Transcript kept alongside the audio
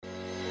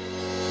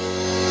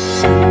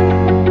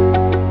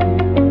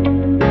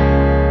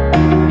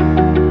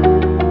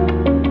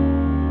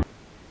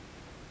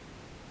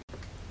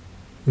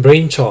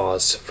Brain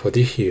charts for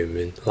the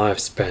human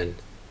lifespan.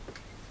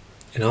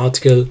 An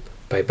article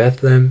by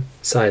Bethlehem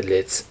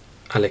Seidlitz,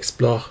 Alex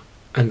Bloch,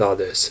 and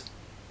others.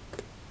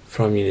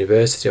 From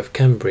University of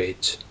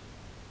Cambridge,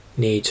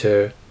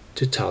 Nature,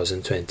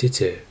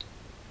 2022.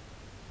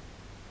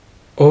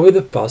 Over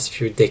the past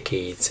few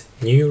decades,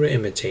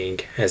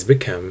 neuroimaging has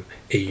become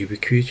a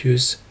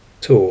ubiquitous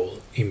tool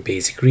in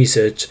basic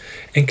research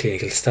and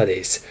clinical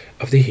studies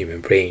of the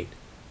human brain.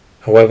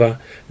 However,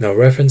 no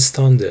reference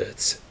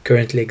standards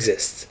currently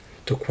exist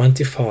to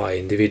quantify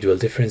individual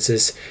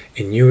differences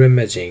in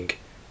neuroimaging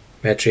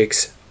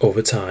metrics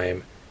over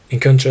time, in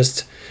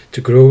contrast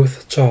to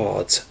growth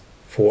charts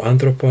for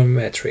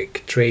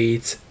anthropometric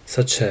traits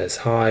such as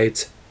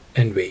height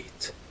and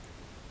weight.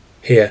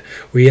 Here,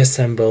 we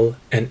assemble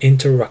an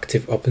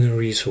interactive open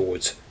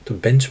resource to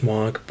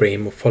benchmark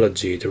brain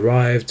morphology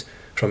derived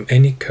from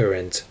any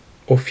current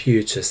or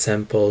future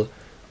sample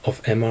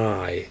of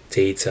MRI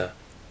data,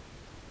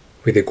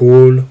 with the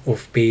goal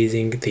of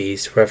basing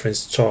these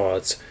reference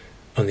charts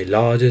on the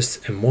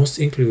largest and most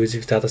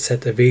inclusive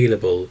dataset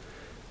available,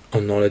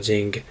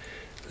 acknowledging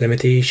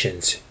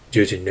limitations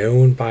due to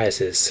known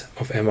biases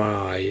of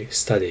MRI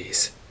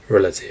studies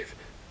relative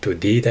to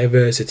the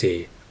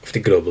diversity of the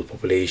global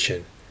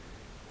population.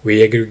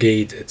 We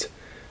aggregated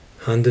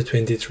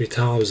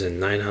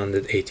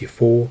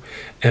 123,984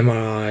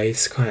 MRI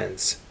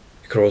scans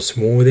across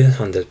more than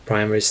 100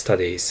 primary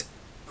studies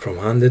from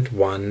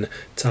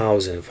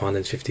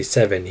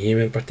 101,457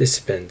 human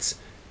participants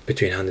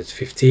between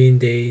 115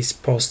 days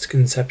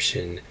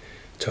post-conception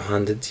to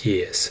 100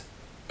 years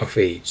of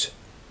age.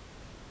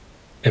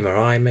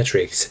 MRI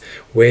metrics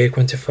were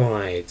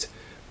quantified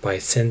by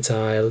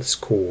centile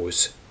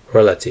scores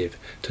relative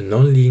to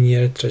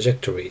nonlinear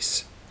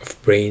trajectories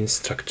of brain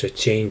structure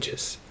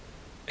changes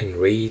and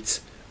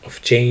rates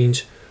of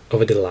change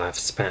over the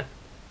lifespan.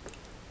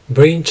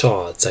 Brain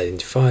charts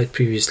identified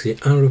previously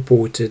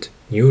unreported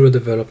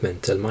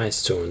neurodevelopmental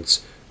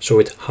milestones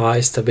showed high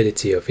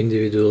stability of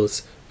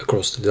individuals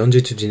across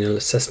longitudinal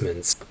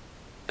assessments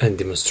and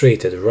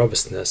demonstrated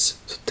robustness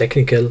to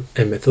technical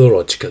and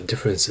methodological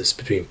differences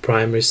between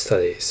primary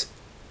studies.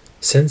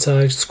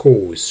 Centile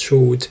scores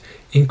showed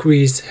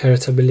increased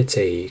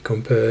heritability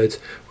compared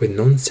with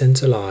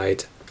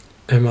non-centralized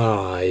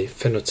MRI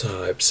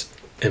phenotypes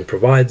and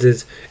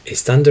provided a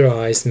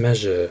standardized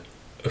measure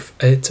of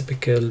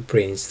atypical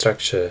brain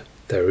structure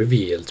that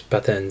revealed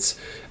patterns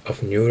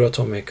of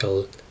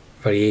neuroanatomical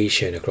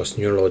variation across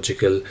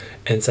neurological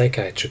and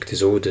psychiatric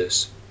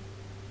disorders.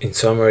 In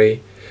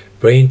summary,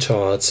 brain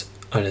charts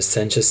are an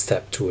essential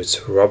step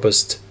towards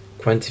robust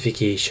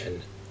quantification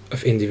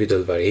of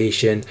individual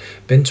variation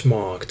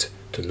benchmarked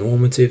to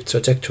normative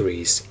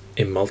trajectories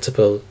in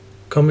multiple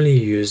commonly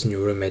used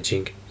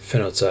neuroimaging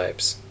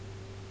phenotypes.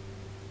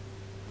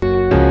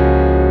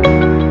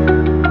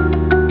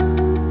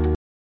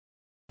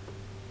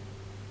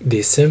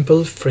 The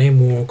simple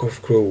framework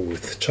of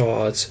growth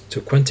charts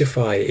to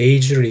quantify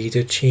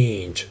age-related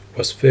change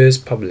was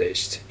first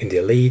published in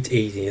the late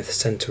 18th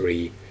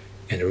century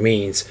and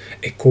remains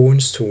a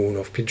cornerstone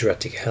of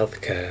pediatric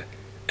healthcare,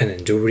 an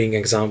enduring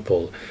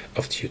example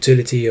of the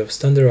utility of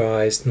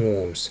standardized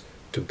norms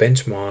to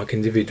benchmark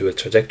individual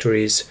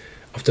trajectories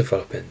of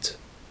development.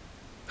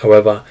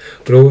 However,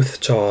 growth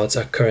charts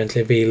are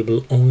currently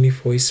available only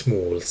for a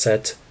small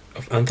set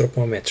of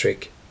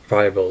anthropometric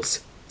variables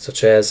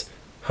such as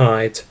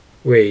height,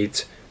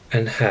 weight,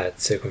 and head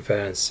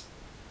circumference,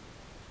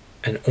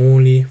 and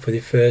only for the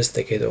first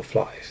decade of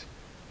life.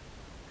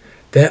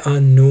 There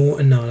are no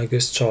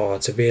analogous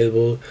charts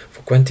available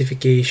for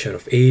quantification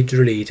of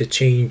age-related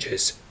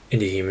changes in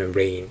the human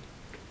brain,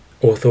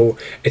 although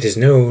it is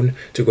known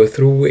to go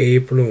through a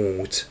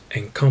prolonged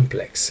and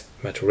complex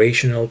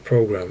maturational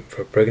program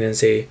for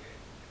pregnancy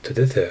to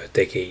the third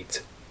decade,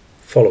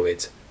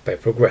 followed by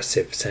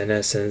progressive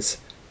senescence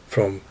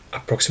from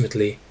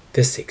approximately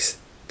the sixth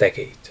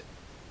decade.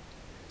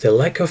 The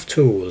lack of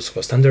tools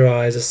for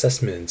standardized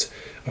assessment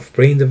of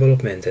brain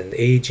development and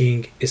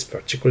aging is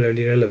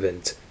particularly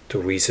relevant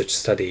to research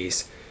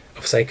studies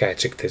of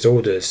psychiatric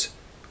disorders,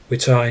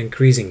 which are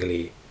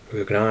increasingly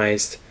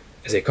recognized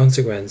as a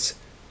consequence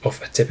of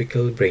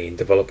atypical brain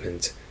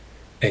development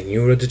and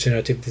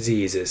neurodegenerative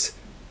diseases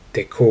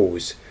that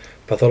cause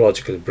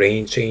pathological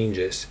brain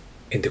changes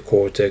in the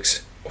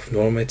cortex of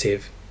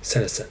normative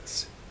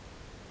senescence.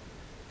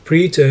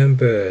 Preterm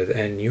birth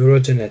and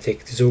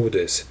neurogenetic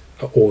disorders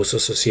are also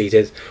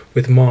associated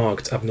with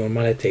marked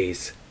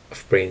abnormalities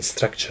of brain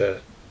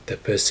structure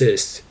that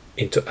persist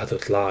into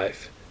adult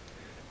life,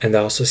 and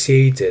are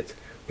associated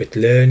with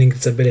learning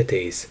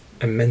disabilities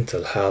and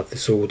mental health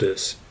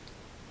disorders.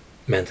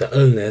 Mental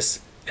illness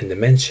and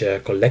dementia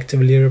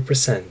collectively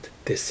represent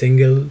the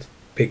single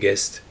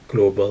biggest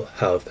global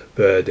health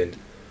burden,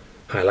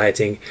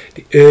 highlighting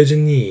the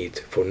urgent need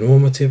for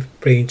normative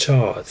brain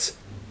charts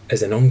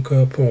as an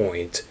anchor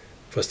point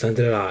for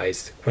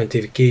standardized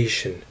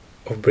quantification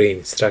of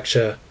brain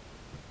structure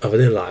over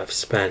the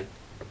lifespan.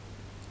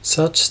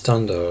 Such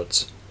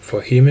standards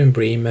for human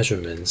brain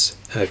measurements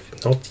have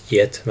not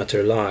yet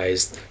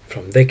materialized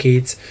from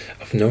decades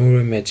of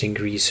neuroimaging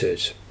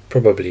research,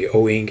 probably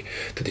owing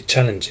to the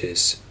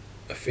challenges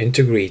of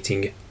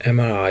integrating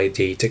MRI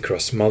data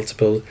across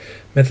multiple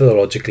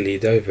methodologically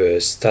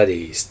diverse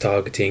studies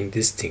targeting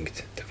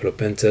distinct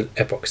developmental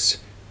epochs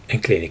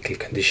and clinical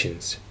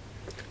conditions.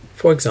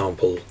 For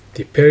example,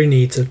 the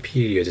perinatal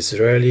period is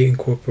rarely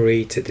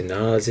incorporated in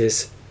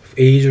analysis of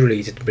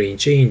age-related brain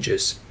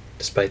changes,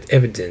 despite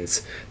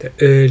evidence that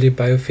early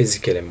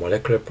biophysical and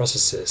molecular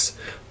processes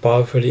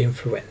powerfully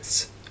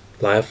influence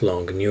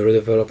lifelong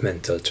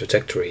neurodevelopmental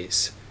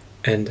trajectories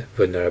and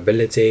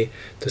vulnerability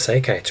to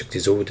psychiatric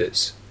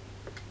disorders.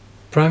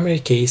 Primary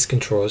case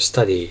control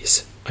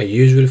studies are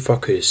usually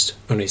focused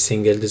on a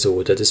single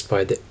disorder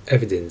despite the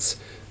evidence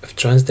of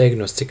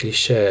transdiagnostically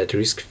shared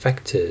risk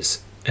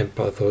factors and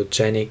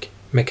pathogenic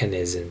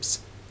mechanisms,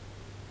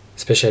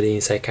 especially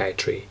in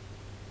psychiatry.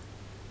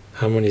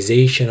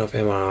 Harmonization of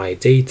MRI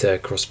data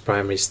across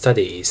primary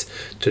studies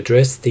to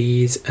address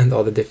these and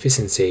other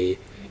deficiencies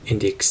in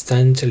the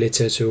extant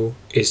literature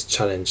is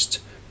challenged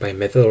by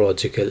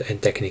methodological and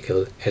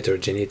technical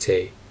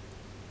heterogeneity.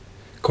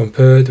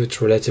 Compared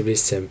with relatively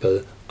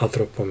simple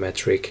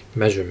anthropometric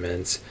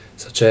measurements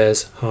such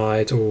as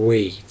height or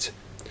weight,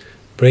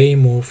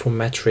 brain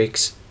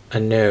morphometrics are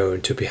known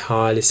to be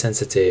highly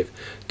sensitive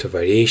to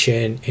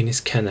variation in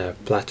scanner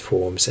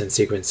platforms and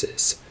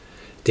sequences.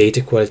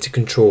 Data quality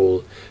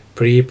control,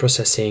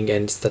 pre-processing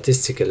and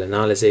statistical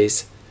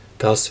analysis,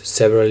 thus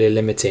severely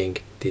limiting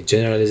the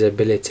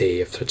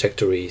generalizability of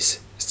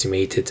trajectories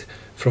estimated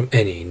from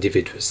any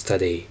individual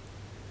study.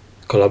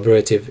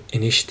 Collaborative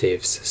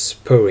initiatives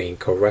spurring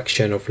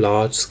correction of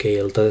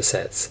large-scale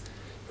datasets,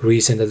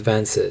 recent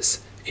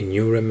advances in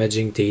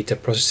neuroimaging data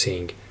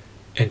processing,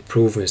 and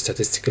proven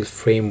statistical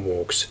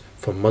frameworks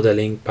for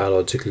modeling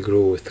biological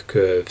growth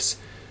curves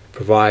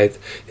provide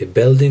the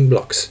building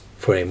blocks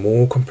for a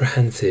more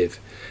comprehensive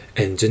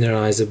and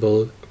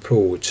generalizable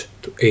approach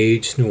to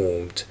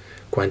age-normed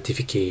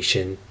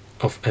quantification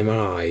of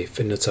MRI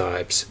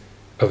phenotypes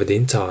over the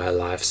entire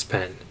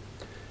lifespan.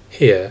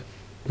 Here,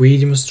 we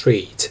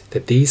demonstrate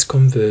that these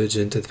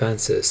convergent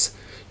advances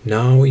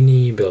now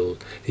enable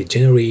the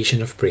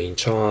generation of brain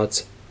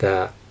charts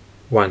that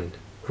 1.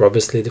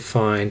 Robustly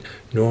define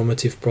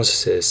normative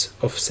processes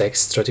of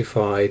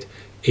sex-stratified,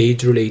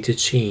 age-related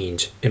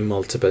change in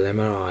multiple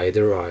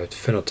MRI-derived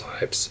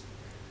phenotypes.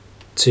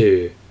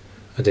 2.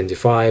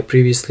 Identify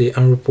previously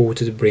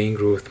unreported brain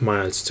growth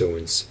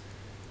milestones.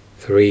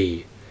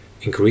 3.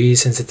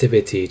 Increase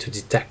sensitivity to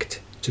detect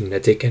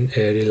genetic and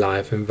early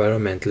life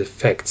environmental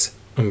effects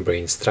on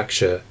brain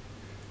structure.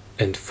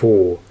 And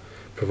 4.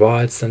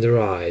 Provide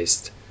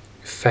standardized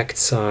effect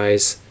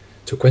size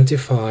to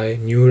quantify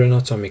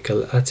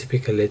neuroanatomical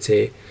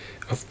atypicality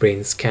of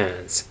brain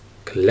scans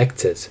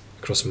collected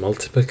across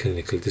multiple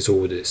clinical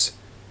disorders.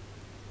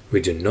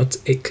 We do not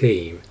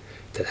claim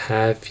that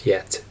have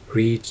yet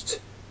reached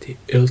the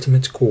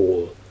ultimate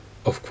goal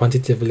of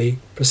quantitatively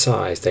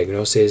precise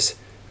diagnosis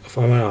of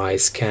MRI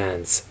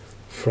scans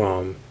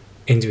from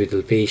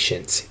individual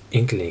patients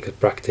in clinical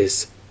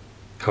practice.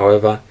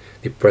 However,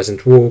 the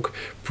present work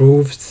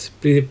proves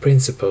the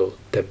principle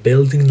that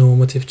building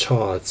normative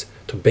charts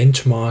to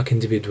benchmark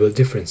individual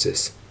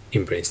differences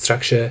in brain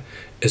structure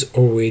is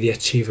already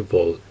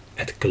achievable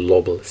at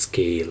global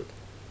scale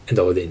and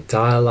over the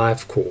entire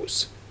life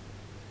course,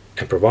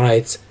 and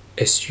provides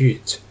a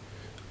suite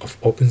of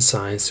open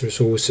science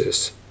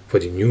resources for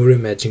the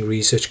neuroimaging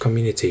research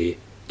community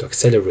to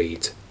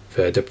accelerate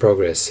further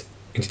progress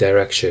in the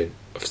direction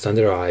of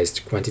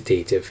standardized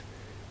quantitative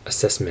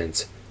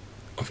assessment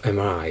of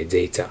MRI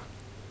data.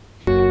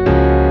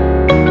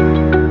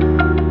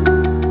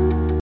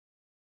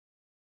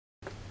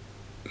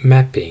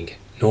 Mapping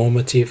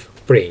normative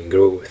brain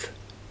growth.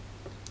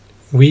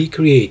 We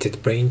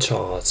created brain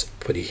charts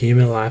for the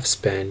human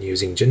lifespan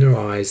using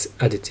generalized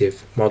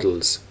additive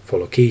models for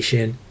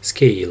location,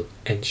 scale,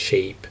 and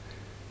shape,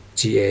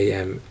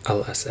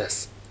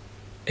 GAMLSS,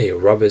 a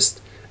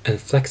robust and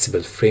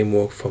flexible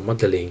framework for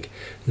modeling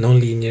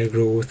nonlinear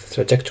growth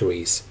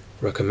trajectories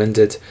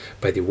recommended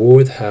by the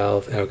World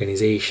Health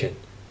Organization.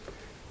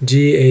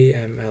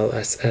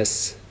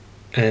 GAMLSS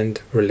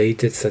and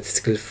related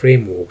statistical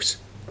frameworks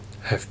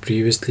have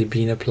previously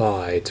been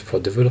applied for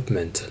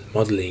developmental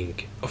modeling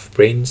of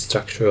brain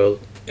structural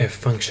and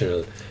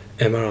functional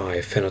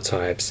MRI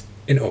phenotypes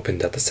in open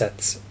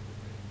datasets.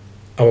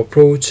 Our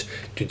approach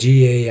to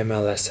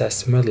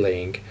GAMLSS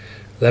modeling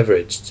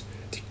leveraged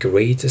the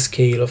greater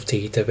scale of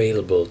data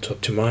available to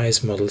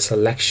optimize model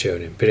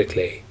selection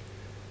empirically,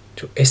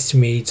 to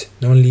estimate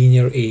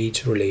nonlinear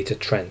age-related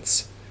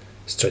trends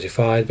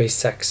stratified by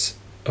sex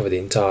over the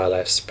entire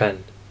lifespan,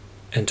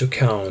 and to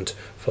count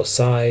for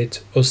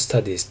site or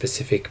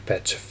study-specific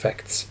patch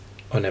effects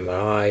on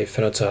MRI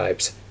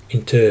phenotypes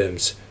in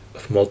terms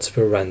of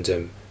multiple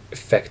random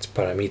effect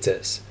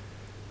parameters.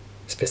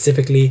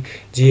 Specifically,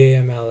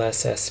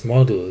 GAMLSS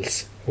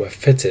models were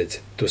fitted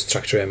to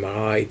structure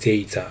MRI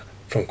data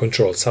from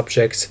control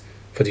subjects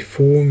for the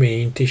four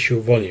main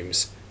tissue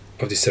volumes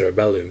of the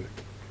cerebellum.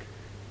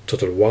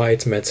 total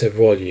white matter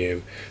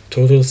volume,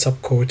 total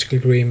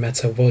subcortical gray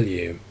matter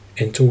volume,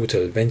 and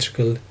total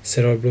ventricular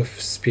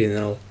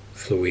cerebrospinal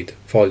fluid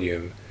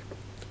volume.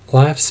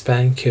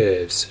 Lifespan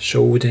curves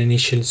showed an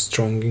initial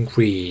strong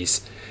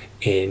increase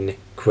in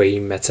gray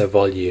matter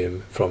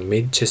volume from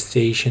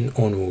mid-gestation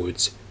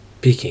onwards,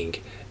 peaking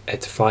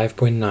at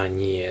 5.9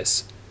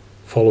 years,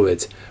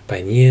 followed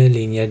by near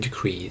linear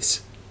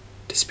decrease.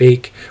 This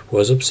peak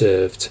was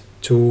observed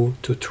 2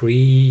 to 3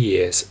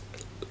 years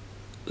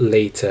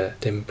later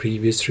than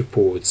previous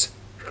reports,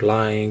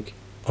 relying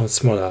on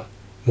smaller,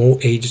 more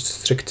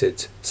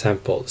age-restricted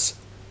samples.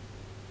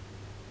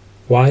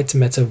 White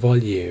matter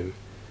volume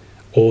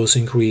also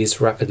increased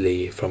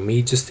rapidly from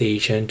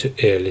mid-gestation to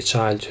early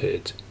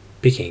childhood,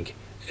 peaking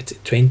at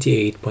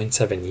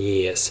 28.7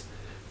 years,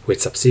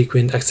 with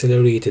subsequent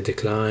accelerated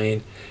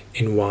decline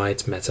in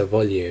white matter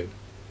volume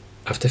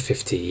after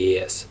 50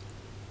 years.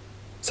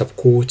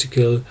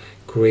 Subcortical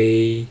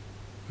gray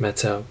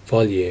matter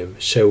volume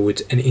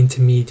showed an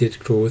intermediate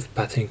growth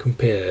pattern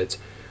compared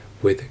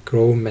with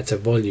gray matter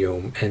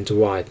volume and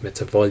white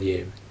matter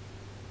volume,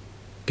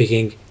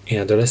 peaking in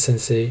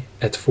adolescence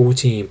at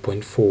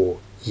 14.4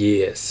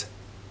 years.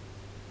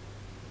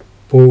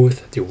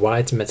 Both the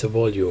white matter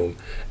volume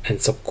and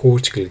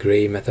subcortical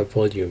gray matter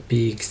volume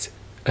peaks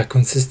are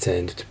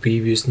consistent with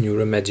previous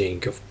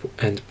neuroimaging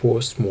and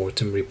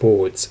post-mortem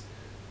reports.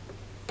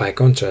 By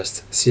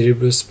contrast,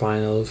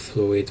 cerebrospinal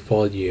fluid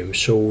volume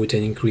showed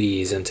an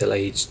increase until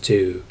age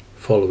 2,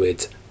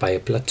 followed by a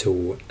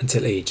plateau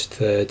until age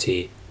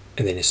 30,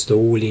 and then a slow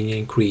linear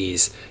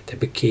increase that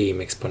became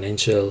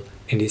exponential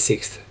in the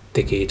 6th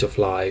decade of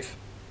life.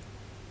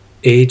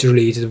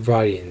 Age-related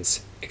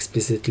variance,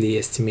 explicitly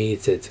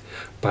estimated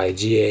by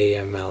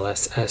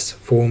GAMLSS,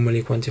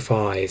 formally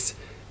quantifies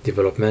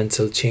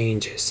developmental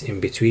changes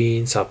in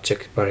between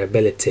subject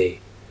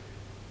variability.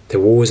 There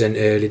was an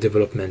early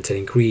developmental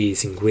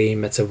increase in gray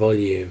matter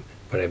volume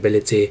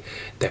variability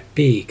that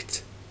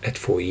peaked at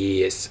 4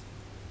 years,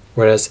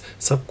 whereas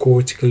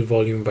subcortical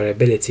volume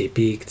variability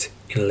peaked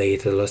in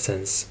late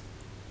adolescence.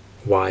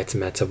 White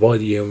matter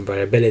volume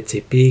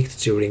variability peaked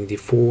during the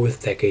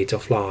 4th decade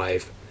of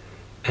life,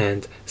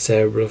 and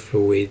cerebral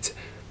fluid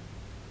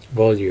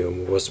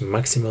volume was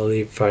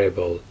maximally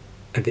variable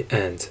at the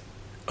end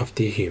of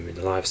the human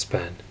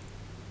lifespan.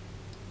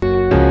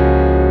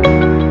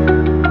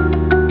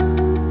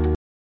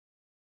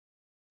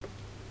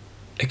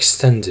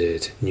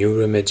 Extended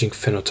neuroimaging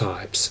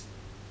phenotypes.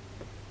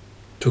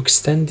 To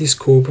extend the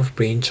scope of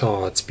brain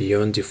charts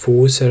beyond the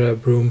 4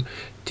 cerebrum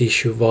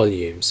tissue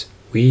volumes,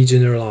 we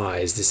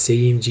generalize the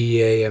same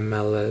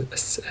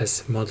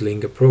GAMLSS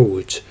modeling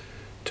approach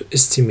to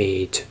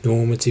estimate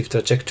normative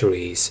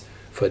trajectories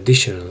for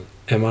additional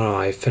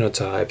MRI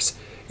phenotypes,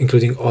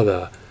 including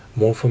other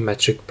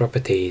morphometric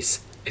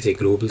properties at a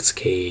global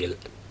scale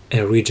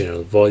and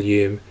regional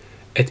volume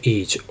at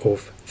each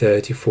of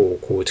 34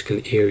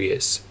 cortical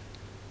areas.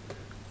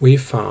 We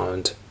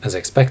found, as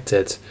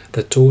expected,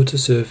 that total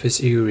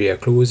surface area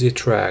closely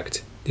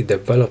tracked the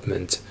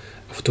development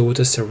of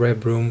total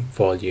cerebrum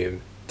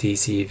volume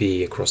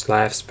TCV across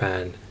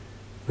lifespan,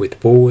 with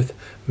both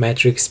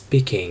metrics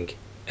peaking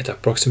at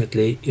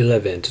approximately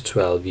 11 to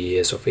 12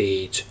 years of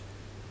age.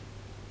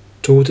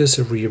 Total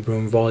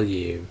cerebrum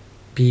volume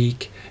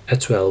peak at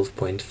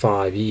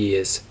 12.5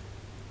 years.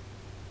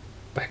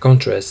 By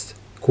contrast,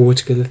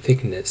 cortical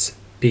thickness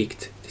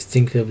peaked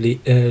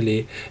distinctively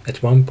early at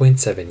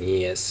 1.7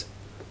 years,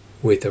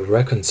 which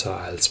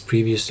reconciles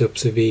previous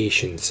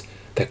observations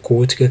that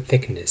cortical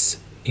thickness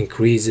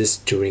increases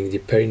during the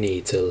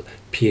perinatal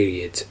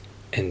period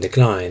and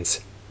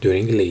declines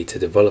during later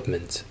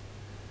development.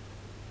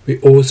 We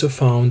also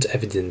found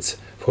evidence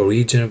for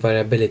regional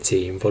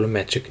variability in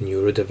volumetric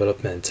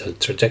neurodevelopmental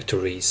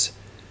trajectories.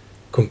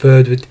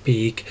 Compared with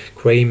peak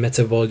gray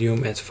matter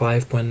volume at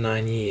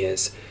 5.9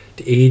 years,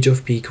 the age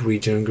of peak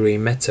regional gray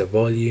matter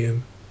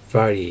volume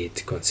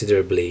varied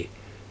considerably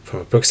from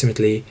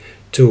approximately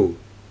 2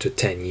 to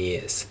 10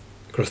 years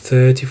across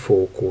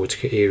 34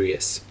 cortical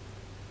areas.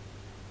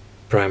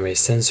 Primary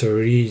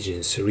sensory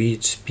regions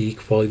reached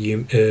peak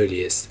volume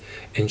earliest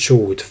and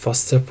showed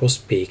faster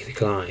post-peak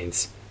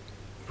declines,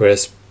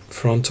 whereas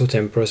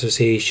frontotemporal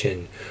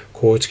association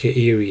cortical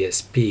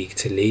areas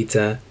peaked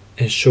later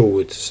and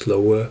showed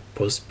slower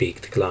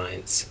post-peak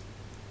declines.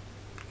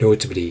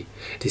 Notably,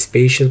 the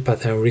spatial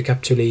pattern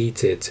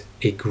recapitulated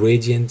a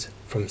gradient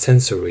from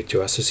sensory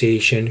to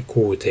association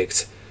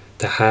cortex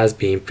that has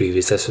been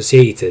previously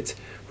associated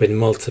with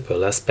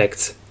multiple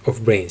aspects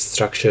of brain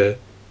structure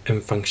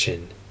and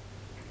function.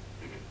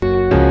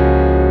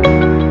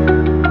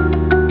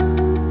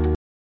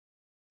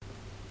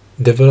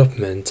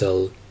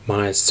 Developmental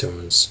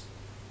milestones.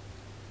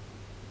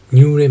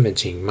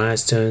 Neuroimaging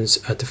milestones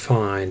are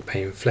defined by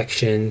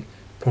inflection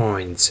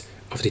points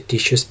of the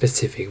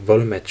tissue-specific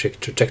volumetric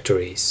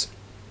trajectories.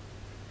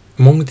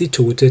 Among the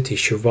total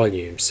tissue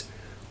volumes,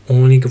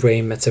 only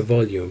gray matter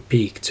volume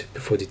peaked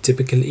before the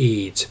typical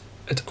age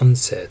at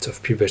onset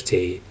of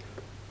puberty,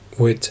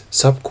 with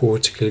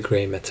subcortical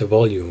gray matter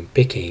volume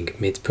peaking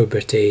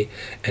mid-puberty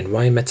and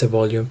white matter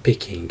volume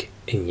peaking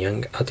in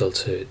young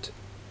adulthood.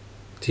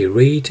 The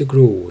rate of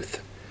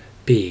growth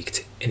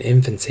peaked in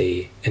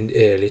infancy and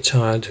early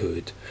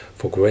childhood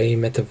for gray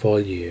matter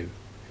volume,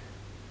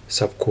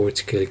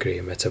 subcortical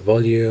gray matter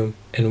volume,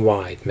 and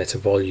white matter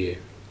volume.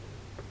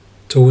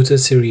 Total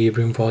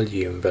cerebrum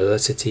volume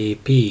velocity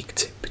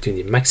peaked between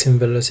the maximum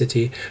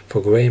velocity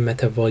for gray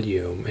matter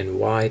volume and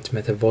white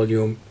matter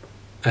volume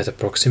at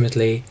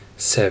approximately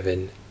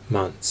 7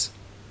 months.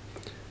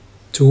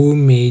 Two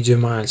major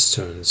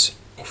milestones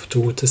of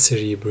total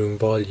cerebrum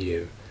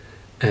volume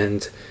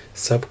and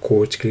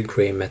subcortical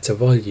gray matter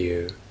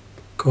volume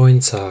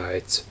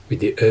coincides with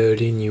the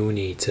early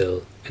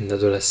neonatal and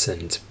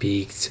adolescent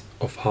peaks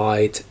of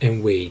height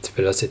and weight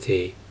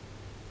velocity.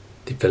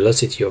 The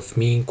velocity of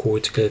mean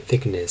cortical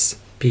thickness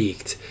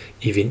peaked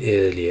even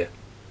earlier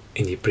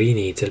in the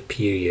prenatal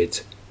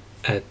period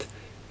at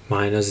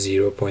minus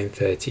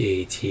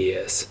 0.38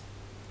 years,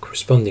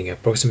 corresponding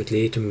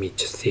approximately to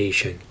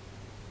mid-gestation.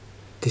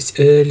 This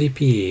early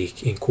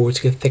peak in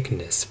cortical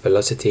thickness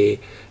velocity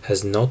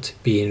has not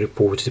been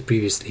reported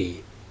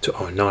previously to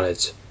our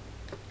knowledge,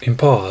 in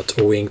part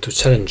owing to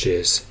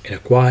challenges in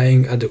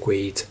acquiring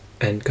adequate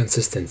and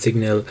consistent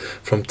signal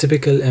from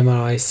typical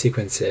MRI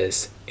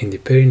sequences in the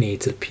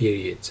perinatal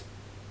period.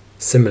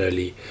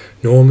 Similarly,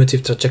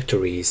 normative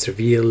trajectories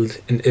revealed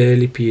an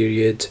early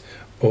period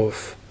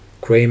of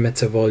gray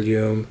matter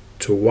volume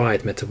to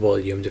white matter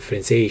volume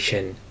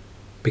differentiation,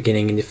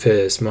 beginning in the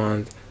first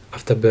month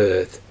after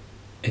birth,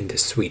 and the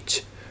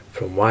switch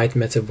from white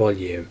matter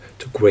volume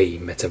to gray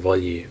matter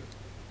volume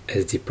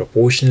as the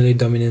proportionally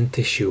dominant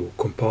tissue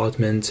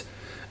compartment,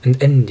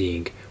 and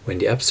ending when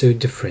the absolute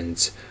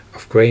difference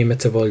of gray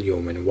matter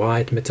volume and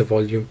white matter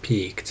volume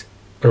peaked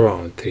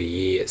around 3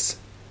 years.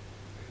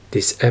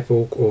 This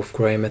epoch of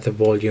gray matter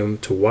volume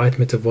to white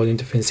matter volume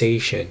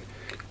differentiation,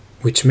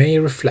 which may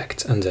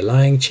reflect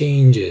underlying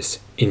changes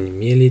in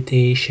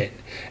myelization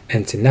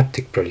and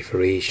synaptic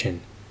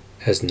proliferation,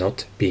 has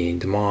not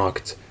been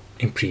marked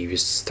in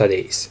previous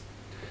studies.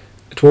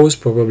 It was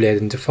probably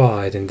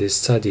identified in this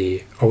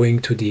study owing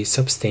to the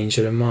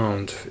substantial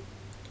amount of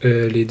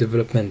early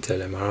developmental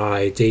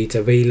MRI data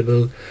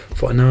available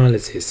for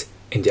analysis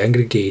in the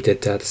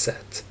aggregated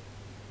dataset.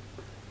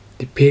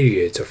 The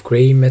period of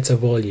gray matter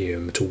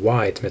volume to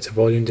white matter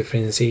volume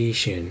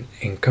differentiation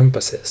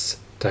encompasses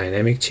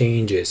dynamic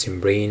changes in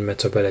brain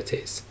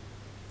metabolites,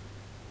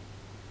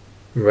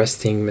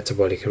 resting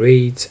metabolic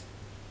rate,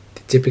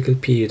 the typical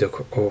period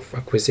of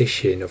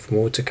acquisition of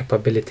motor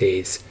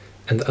capabilities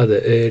and other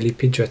early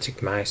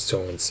pediatric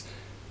milestones,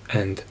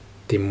 and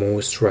the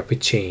most rapid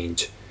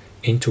change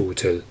in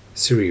total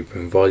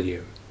cerebrum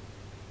volume.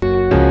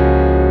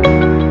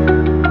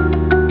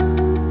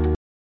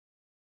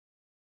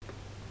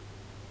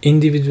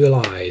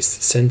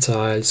 Individualized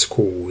centile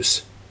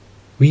scores.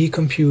 We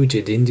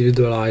computed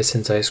individualized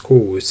centile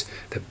scores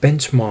that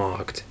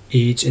benchmarked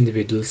each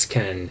individual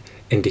scan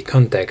in the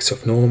context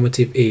of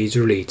normative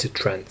age-related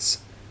trends.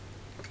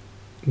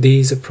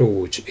 This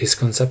approach is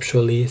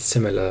conceptually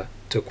similar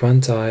to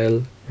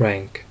quantile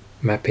rank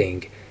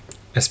mapping,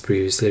 as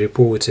previously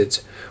reported,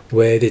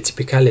 where the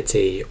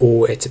typicality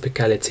or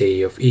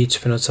atypicality of each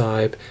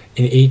phenotype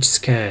in each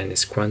scan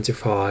is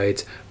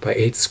quantified by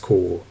its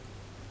score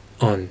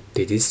on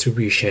the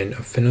distribution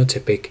of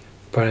phenotypic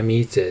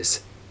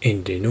parameters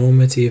in the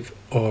normative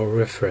or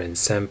reference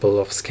sample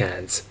of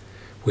scans,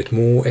 with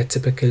more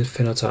atypical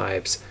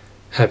phenotypes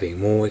having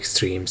more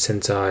extreme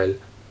centile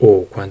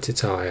or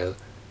quantile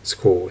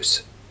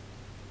scores.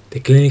 The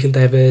clinical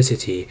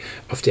diversity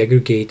of the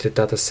aggregated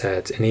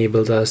dataset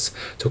enabled us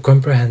to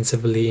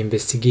comprehensively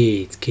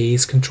investigate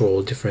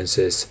case-control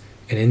differences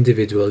in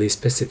individually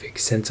specific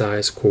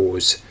centile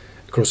scores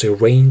across a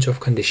range of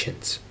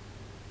conditions.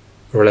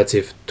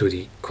 Relative to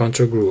the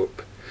control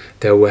group,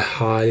 there were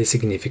highly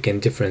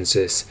significant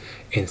differences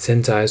in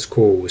centile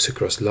scores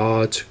across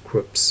large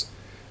groups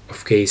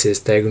of cases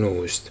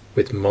diagnosed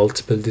with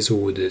multiple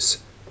disorders,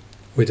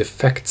 with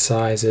effect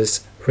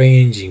sizes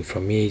ranging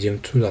from medium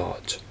to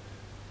large.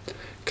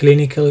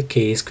 Clinical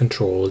case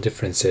control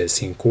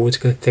differences in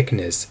cortical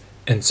thickness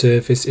and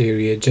surface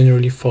area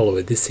generally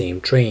followed the same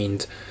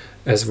trend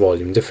as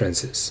volume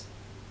differences.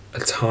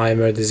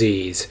 Alzheimer's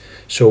disease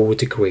showed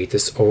the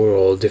greatest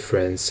overall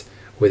difference,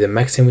 with a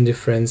maximum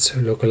difference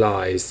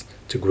localized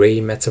to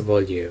gray matter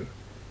volume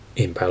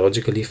in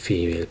biologically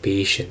female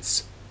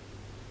patients.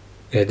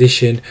 In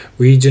addition,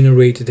 we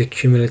generated a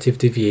cumulative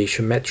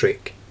deviation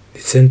metric, the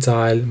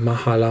centile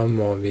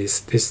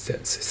Mahalanobis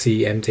distance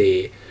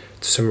 (CMD),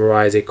 to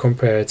summarize a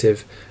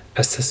comparative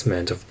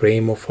assessment of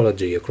brain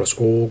morphology across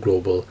all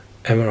global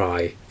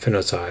MRI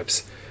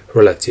phenotypes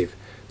relative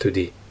to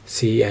the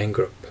CN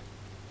group.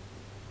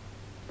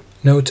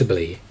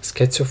 Notably,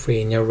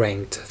 schizophrenia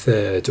ranked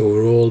third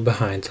overall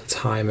behind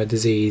Alzheimer's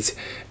disease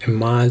and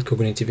mild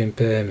cognitive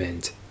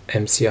impairment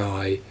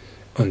 (MCI)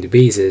 on the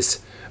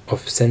basis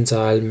of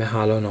centile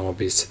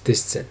Mahalanobis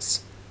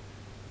distance.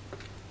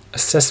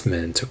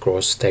 Assessment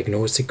across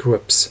diagnostic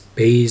groups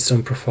based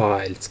on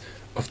profiles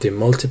of the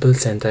multiple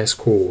centile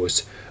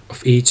scores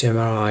of each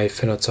MRI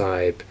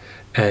phenotype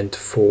and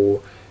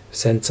for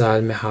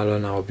centile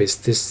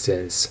Mahalanobis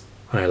distance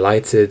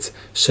highlighted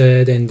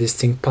shared and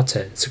distinct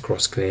patterns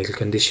across clinical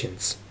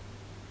conditions.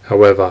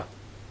 However,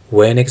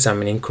 when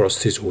examining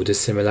cross-disorder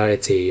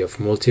similarity of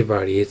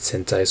multivariate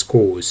centile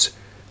scores,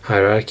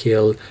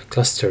 hierarchical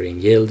clustering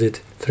yielded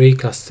 3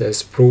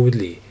 clusters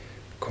broadly,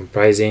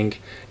 comprising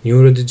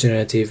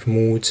neurodegenerative,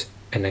 mood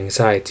and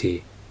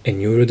anxiety,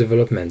 and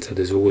neurodevelopmental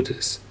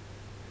disorders.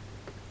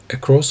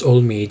 Across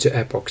all major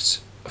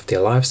epochs of their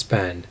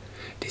lifespan,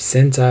 the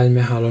centile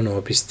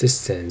Mahalanobis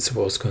distance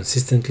was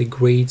consistently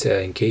greater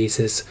in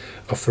cases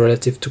of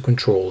relative to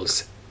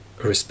controls,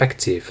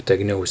 irrespective of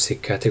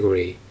diagnostic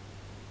category.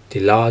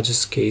 The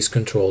largest case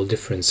control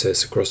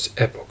differences across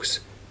epochs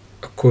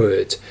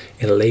occurred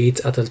in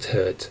late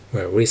adulthood,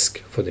 where risk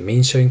for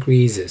dementia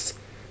increases,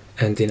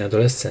 and in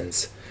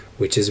adolescence,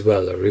 which is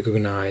well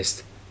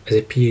recognized as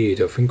a period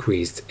of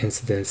increased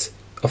incidence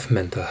of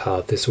mental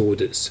health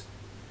disorders.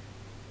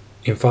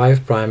 In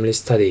 5 primary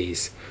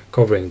studies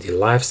covering the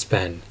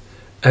lifespan,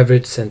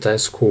 average centile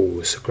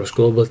scores across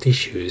global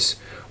tissues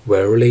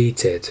were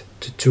related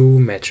to 2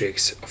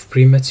 metrics of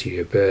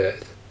premature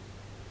birth,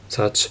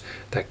 such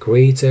that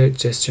greater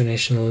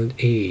gestational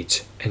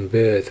age and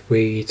birth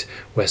weight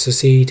were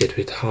associated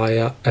with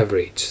higher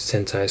average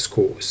centile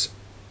scores.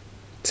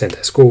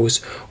 Centile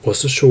scores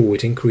also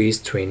showed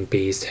increased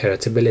twin-based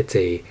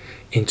heritability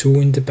in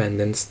 2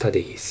 independent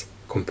studies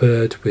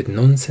compared with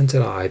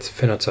non-centilized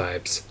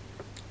phenotypes.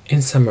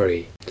 In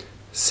summary,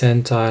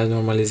 centile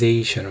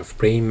normalization of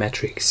brain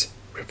metrics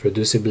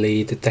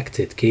reproducibly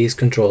detected case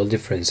control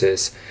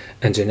differences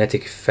and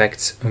genetic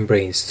effects on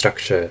brain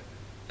structure,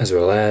 as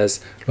well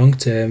as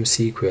long-term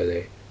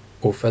sequelae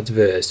of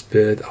adverse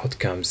birth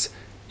outcomes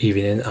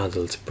even in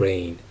adult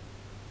brain.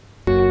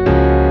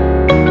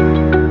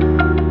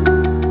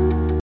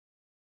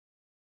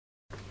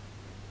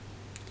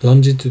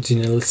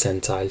 Longitudinal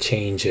centile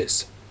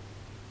changes.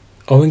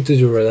 Owing to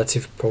the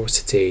relative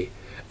paucity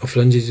of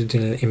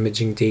longitudinal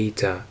imaging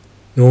data,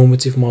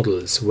 normative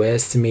models were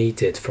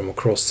estimated from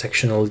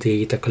cross-sectional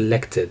data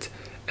collected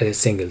at a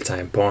single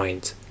time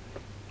point.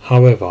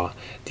 However,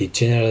 the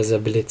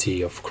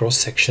generalizability of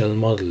cross-sectional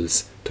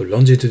models to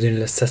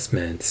longitudinal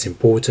assessment is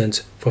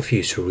important for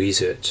future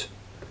research.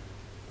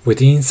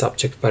 Within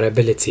subject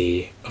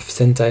variability of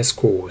centile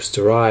scores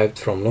derived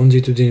from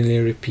longitudinally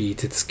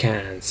repeated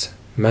scans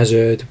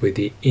measured with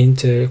the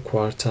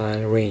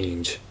interquartile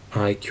range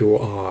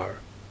IQR,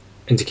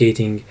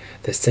 indicating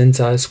the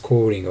centile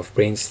scoring of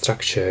brain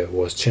structure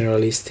was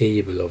generally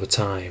stable over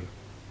time,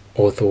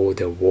 although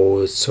there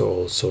was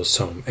also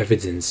some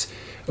evidence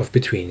of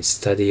between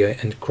study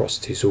and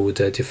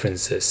cross-disorder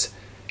differences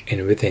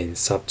in within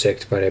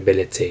subject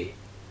variability.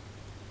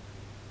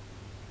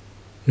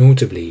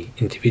 Notably,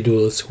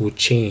 individuals who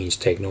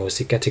changed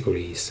diagnostic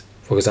categories,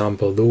 for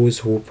example those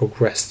who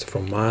progressed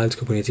from mild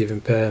cognitive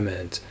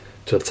impairment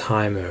to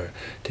Alzheimer's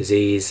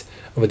disease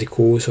over the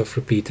course of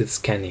repeated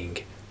scanning,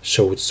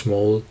 showed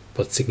small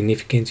but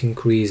significant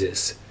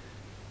increases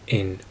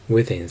in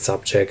within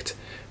subject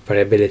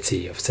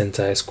variability of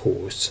centile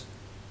scores.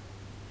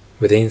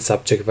 Within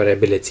subject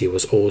variability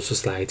was also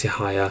slightly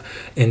higher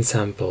in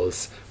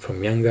samples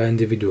from younger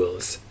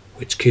individuals,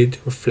 which could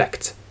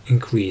reflect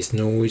increased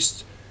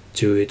noise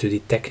due to the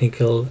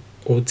technical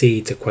or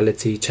data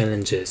quality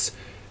challenges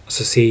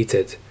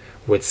associated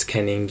with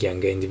scanning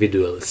younger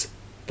individuals,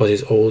 but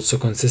is also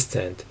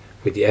consistent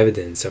with the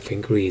evidence of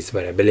increased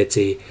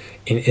variability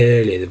in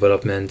early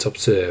development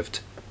observed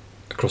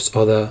across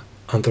other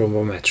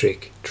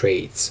anthropometric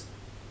traits.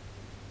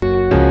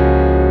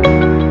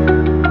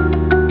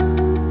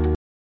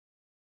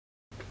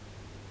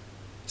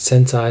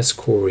 Centile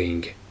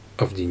scoring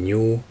of the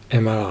new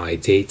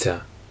MRI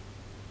data.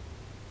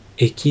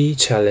 A key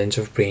challenge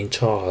of brain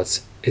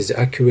charts is the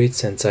accurate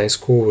centile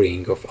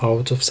scoring of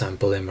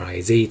out-of-sample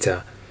MRI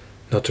data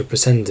not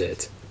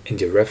represented in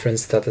the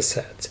reference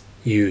dataset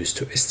used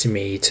to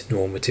estimate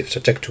normative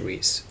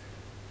trajectories.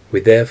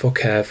 We therefore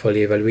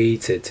carefully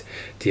evaluated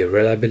the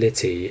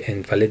reliability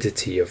and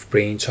validity of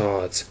brain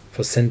charts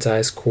for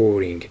centile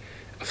scoring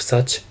of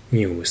such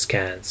new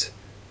scans.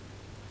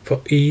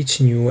 For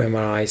each new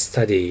MRI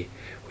study,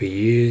 we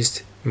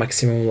used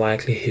maximum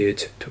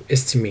likelihood to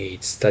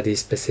estimate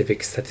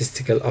study-specific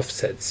statistical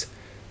offsets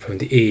from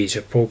the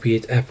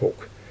age-appropriate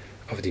epoch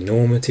of the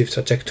normative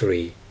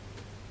trajectory.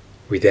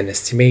 We then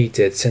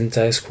estimated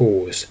centile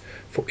scores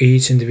for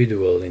each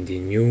individual in the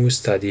new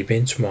study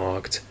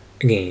benchmarked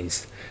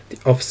against the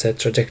offset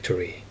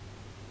trajectory.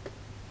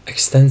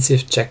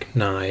 Extensive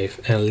jackknife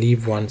and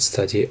leave one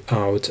study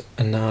out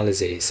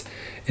analysis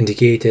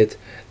indicated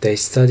that a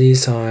study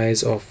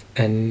size of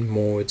n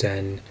more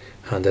than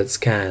 100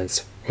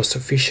 scans was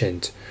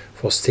sufficient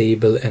for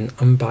stable and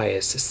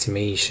unbiased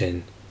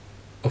estimation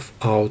of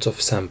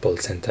out-of-sample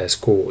centile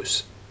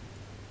scores.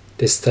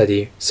 The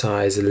study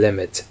size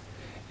limit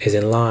is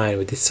in line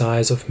with the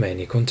size of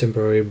many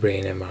contemporary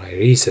brain MRI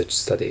research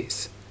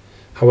studies.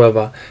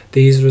 However,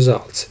 these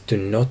results do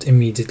not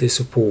immediately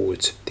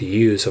support the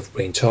use of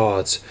brain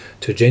charts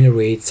to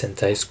generate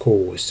Sentai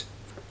scores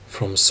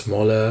from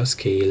smaller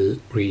scale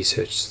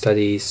research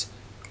studies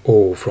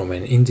or from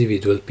an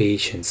individual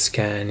patient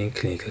scan in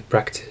clinical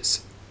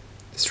practice.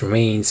 This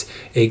remains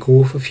a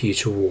goal for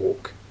future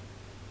work.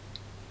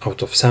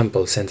 Out of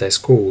sample Sentai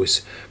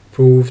scores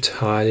proved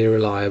highly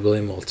reliable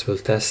in multiple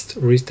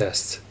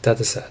retest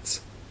datasets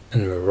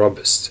and were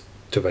robust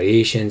to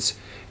variations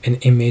in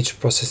image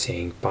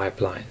processing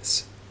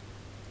pipelines.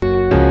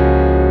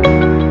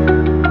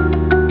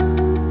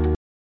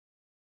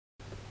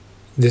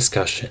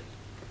 Discussion.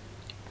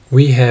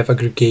 We have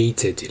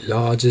aggregated the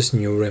largest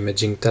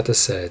neuroimaging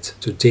dataset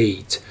to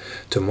date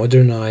to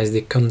modernize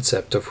the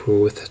concept of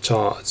growth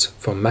charts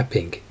for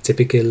mapping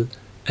typical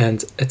and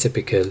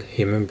atypical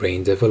human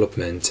brain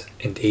development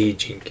and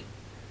aging.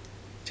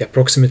 The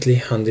approximately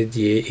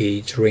 100-year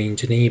age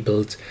range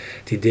enabled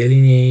the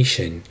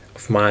delineation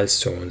of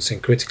milestones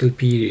and critical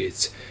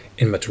periods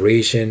in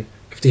maturation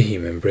of the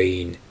human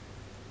brain,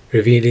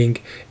 revealing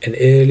an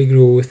early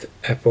growth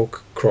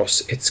epoch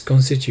across its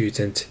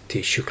constituent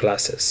tissue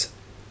classes,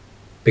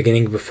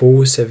 beginning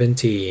before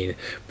 17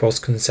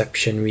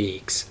 post-conception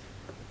weeks,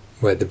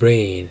 where the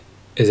brain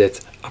is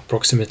at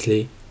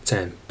approximately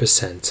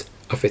 10%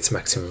 of its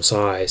maximum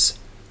size,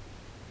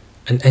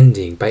 and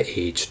ending by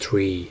age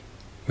 3,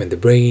 when the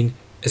brain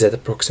is at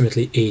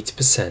approximately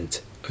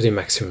 8% of the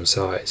maximum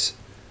size.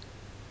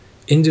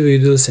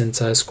 Individual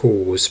Sentai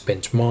scores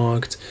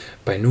benchmarked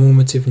by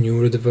normative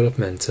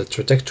neurodevelopmental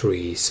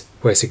trajectories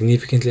were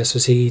significantly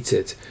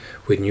associated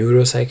with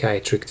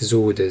neuropsychiatric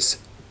disorders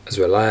as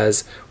well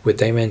as with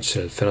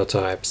dimensional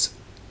phenotypes.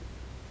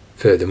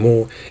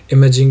 Furthermore,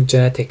 imaging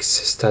genetics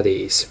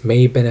studies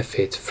may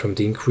benefit from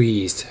the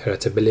increased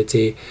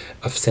heritability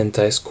of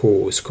Sentai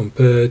scores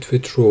compared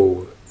with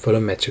raw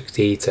volumetric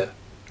data.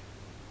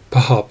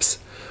 Perhaps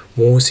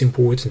most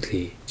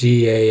importantly,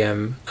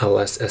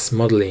 GAM-LSS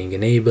modeling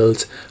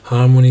enabled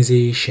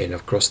harmonization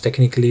across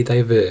technically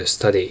diverse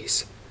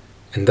studies,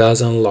 and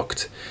thus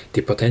unlocked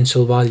the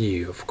potential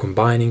value of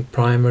combining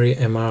primary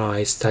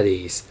MRI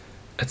studies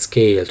at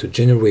scale to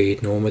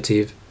generate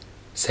normative,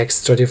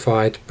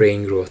 sex-stratified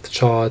brain growth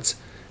charts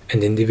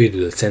and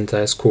individual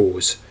Sentai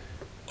scores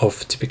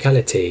of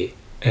typicality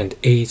and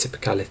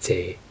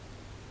atypicality.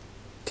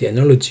 The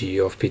analogy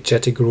of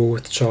pediatric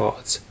growth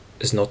charts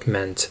is not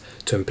meant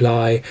to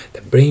imply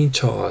that brain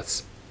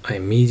charts are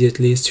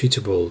immediately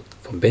suitable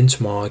for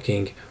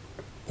benchmarking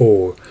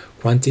or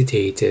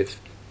quantitative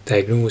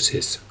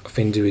diagnosis of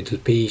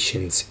individual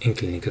patients in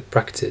clinical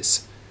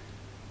practice.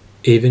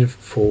 Even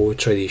for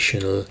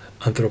traditional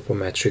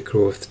anthropometric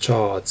growth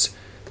charts,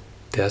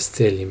 there are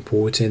still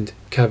important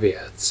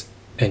caveats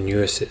and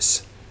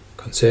nuances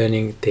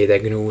concerning their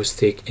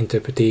diagnostic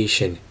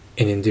interpretation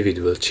in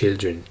individual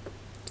children.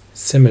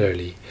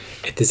 Similarly,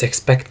 it is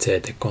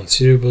expected that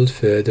considerable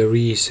further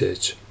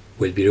research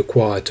will be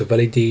required to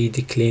validate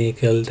the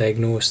clinical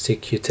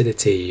diagnostic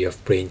utility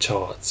of brain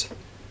charts.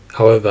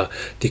 However,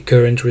 the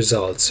current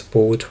results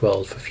bode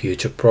well for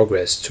future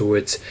progress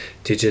towards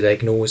digital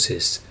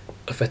diagnosis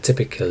of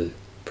atypical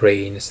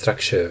brain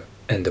structure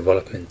and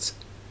development.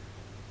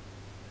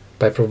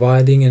 By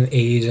providing an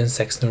age and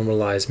sex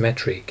normalized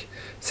metric,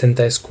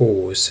 Sentai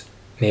scores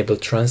enable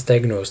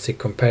transdiagnostic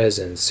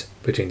comparisons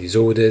between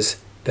disorders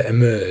that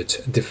emerge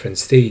at different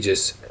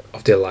stages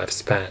of their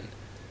lifespan.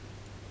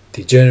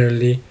 The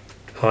generally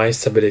high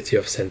stability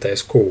of Sentai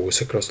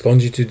scores across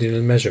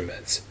longitudinal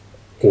measurements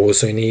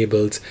also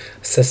enabled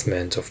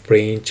assessment of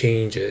brain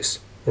changes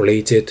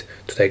related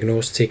to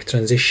diagnostic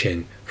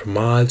transition from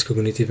mild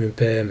cognitive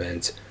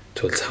impairment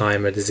to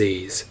Alzheimer's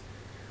disease,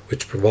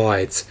 which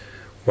provides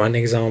one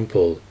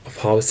example of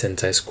how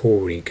Sentai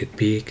scoring could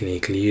be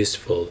clinically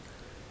useful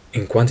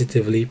in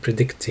quantitatively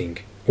predicting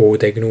or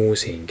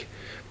diagnosing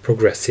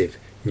progressive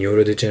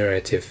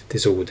neurodegenerative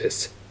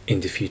disorders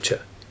in the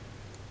future.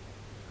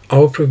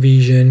 Our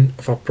provision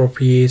of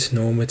appropriate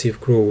normative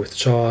growth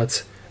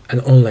charts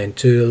and online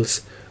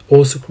tools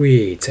also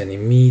creates an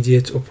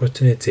immediate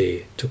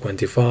opportunity to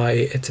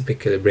quantify a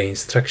typical brain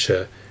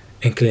structure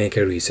in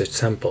clinical research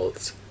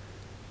samples,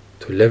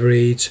 to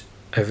leverage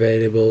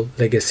available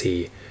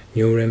legacy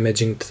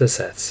neuroimaging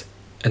datasets,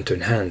 and to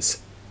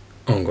enhance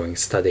ongoing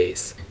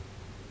studies.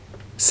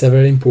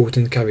 Several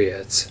important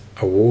caveats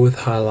are worth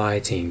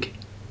highlighting.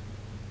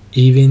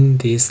 Even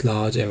this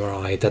large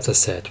MRI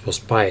dataset was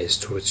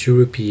biased towards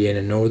European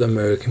and North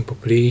American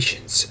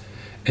populations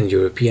and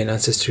European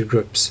ancestry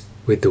groups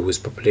with those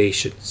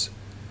populations.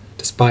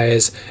 This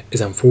bias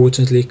is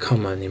unfortunately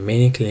common in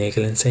many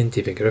clinical and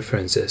scientific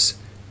references,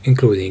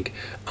 including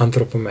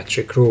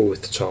anthropometric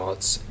growth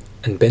charts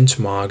and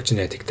benchmark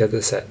genetic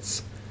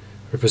datasets,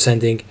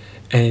 representing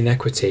an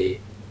inequity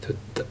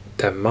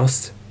that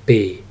must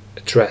be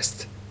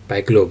addressed by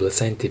a global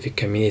scientific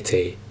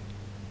community.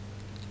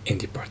 In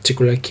the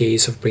particular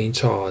case of brain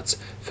charts,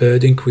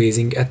 further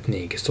increasing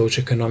ethnic,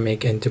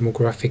 socioeconomic, and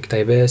demographic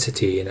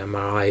diversity in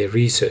MRI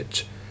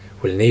research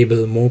will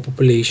enable more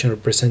population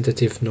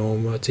representative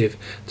normative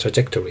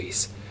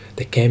trajectories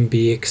that can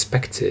be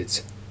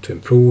expected to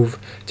improve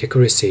the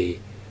accuracy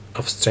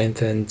of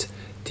strengthened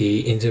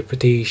the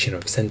interpretation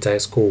of percentile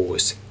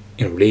scores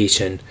in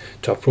relation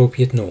to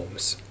appropriate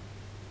norms.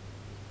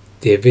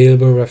 The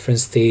available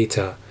reference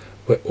data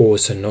were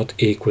also not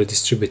equally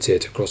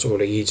distributed across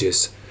all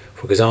ages.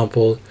 For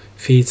example,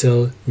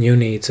 fetal,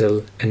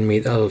 neonatal, and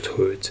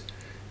mid-adulthood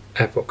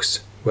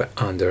epochs were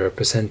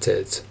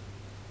underrepresented.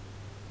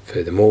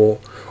 Furthermore,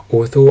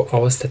 although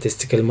our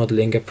statistical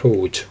modeling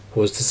approach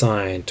was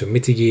designed to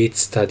mitigate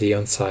study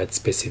on-site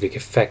specific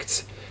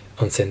effects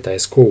on centile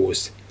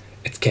scores,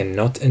 it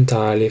cannot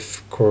entirely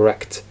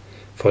correct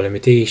for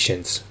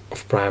limitations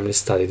of primary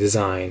study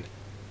design,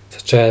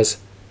 such as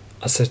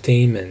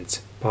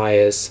ascertainment,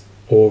 bias,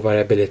 or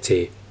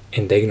variability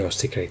in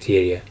diagnostic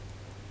criteria.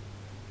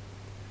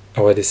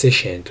 Our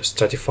decision to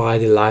stratify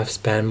the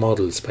lifespan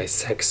models by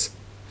sex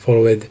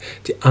followed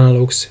the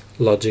analogous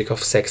logic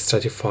of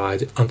sex-stratified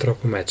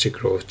anthropometric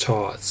growth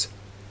charts.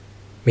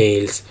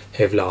 Males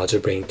have larger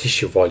brain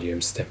tissue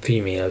volumes than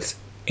females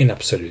in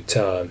absolute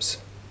terms.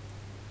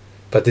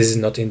 But this is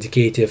not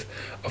indicative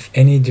of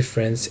any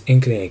difference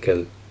in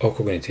clinical or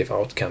cognitive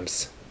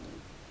outcomes.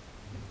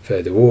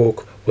 Further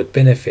work would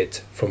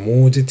benefit from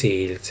more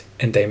detailed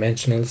and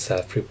dimensional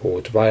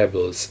self-report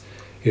variables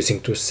using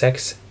to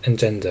sex and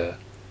gender.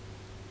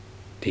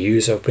 The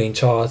use of brain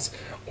charts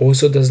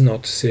also does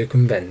not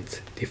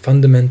circumvent the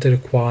fundamental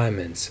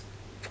requirements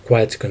for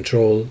quality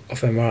control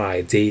of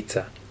MRI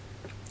data.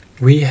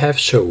 We have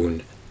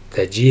shown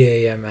that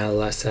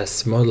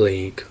GAMLSS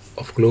modeling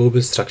of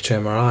global structure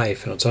MRI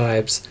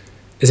phenotypes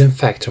is in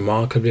fact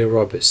remarkably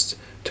robust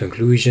to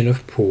inclusion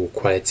of poor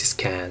quality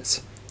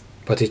scans,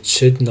 but it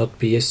should not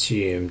be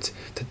assumed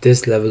that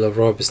this level of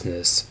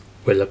robustness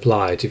will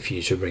apply to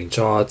future brain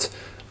charts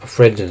of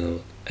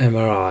regional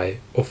MRI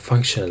or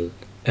functional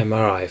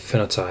MRI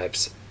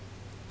phenotypes.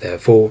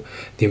 Therefore,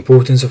 the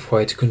importance of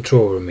quality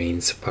control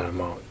remains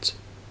paramount.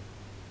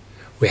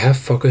 We have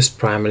focused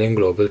primarily on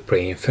global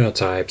brain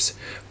phenotypes,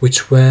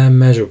 which were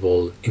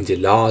measurable in the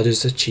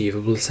largest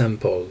achievable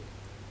sample,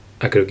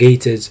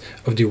 aggregated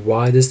of the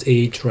widest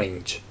age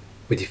range,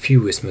 with the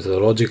fewest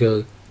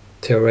methodological,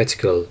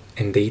 theoretical,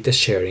 and data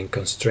sharing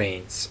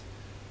constraints.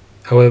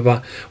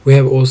 However, we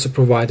have also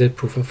provided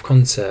proof of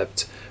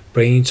concept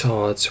brain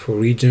charts for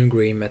regional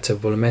gray matter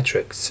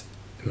volumetrics,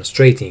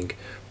 demonstrating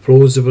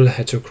plausible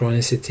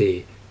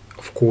heterochronicity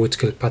of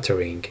cortical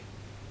patterning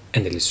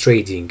and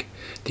illustrating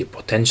the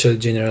potential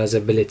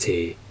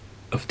generalizability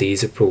of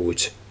this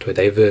approach to a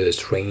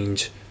diverse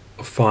range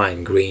of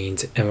fine-grained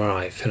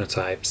MRI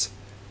phenotypes.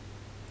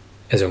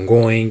 As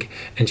ongoing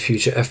and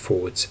future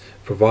efforts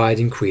provide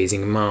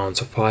increasing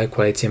amounts of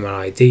high-quality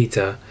MRI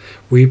data,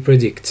 we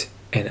predict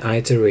an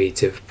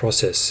iterative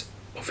process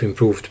of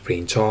improved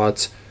brain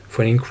charts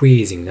for an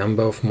increasing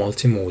number of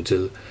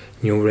multimodal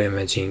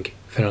neuroimaging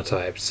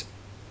phenotypes.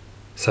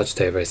 Such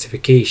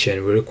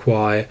diversification will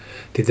require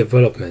the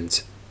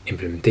development,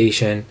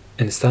 implementation,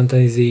 and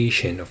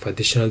standardization of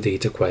additional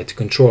data quality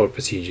control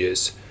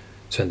procedures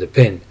to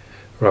underpin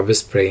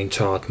robust brain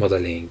chart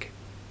modeling.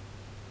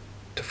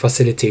 To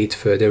facilitate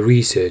further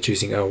research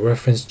using our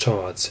reference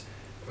charts,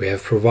 we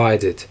have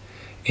provided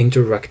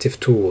interactive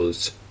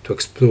tools to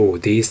explore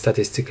these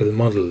statistical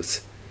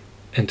models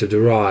and to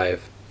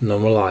derive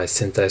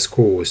normalized centile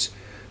scores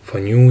for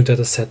new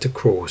datasets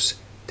across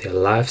their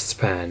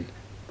lifespan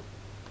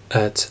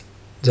at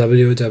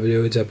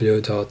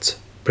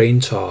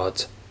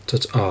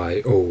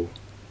www.brainchart.io.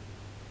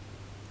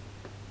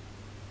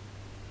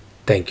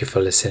 Thank you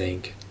for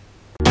listening.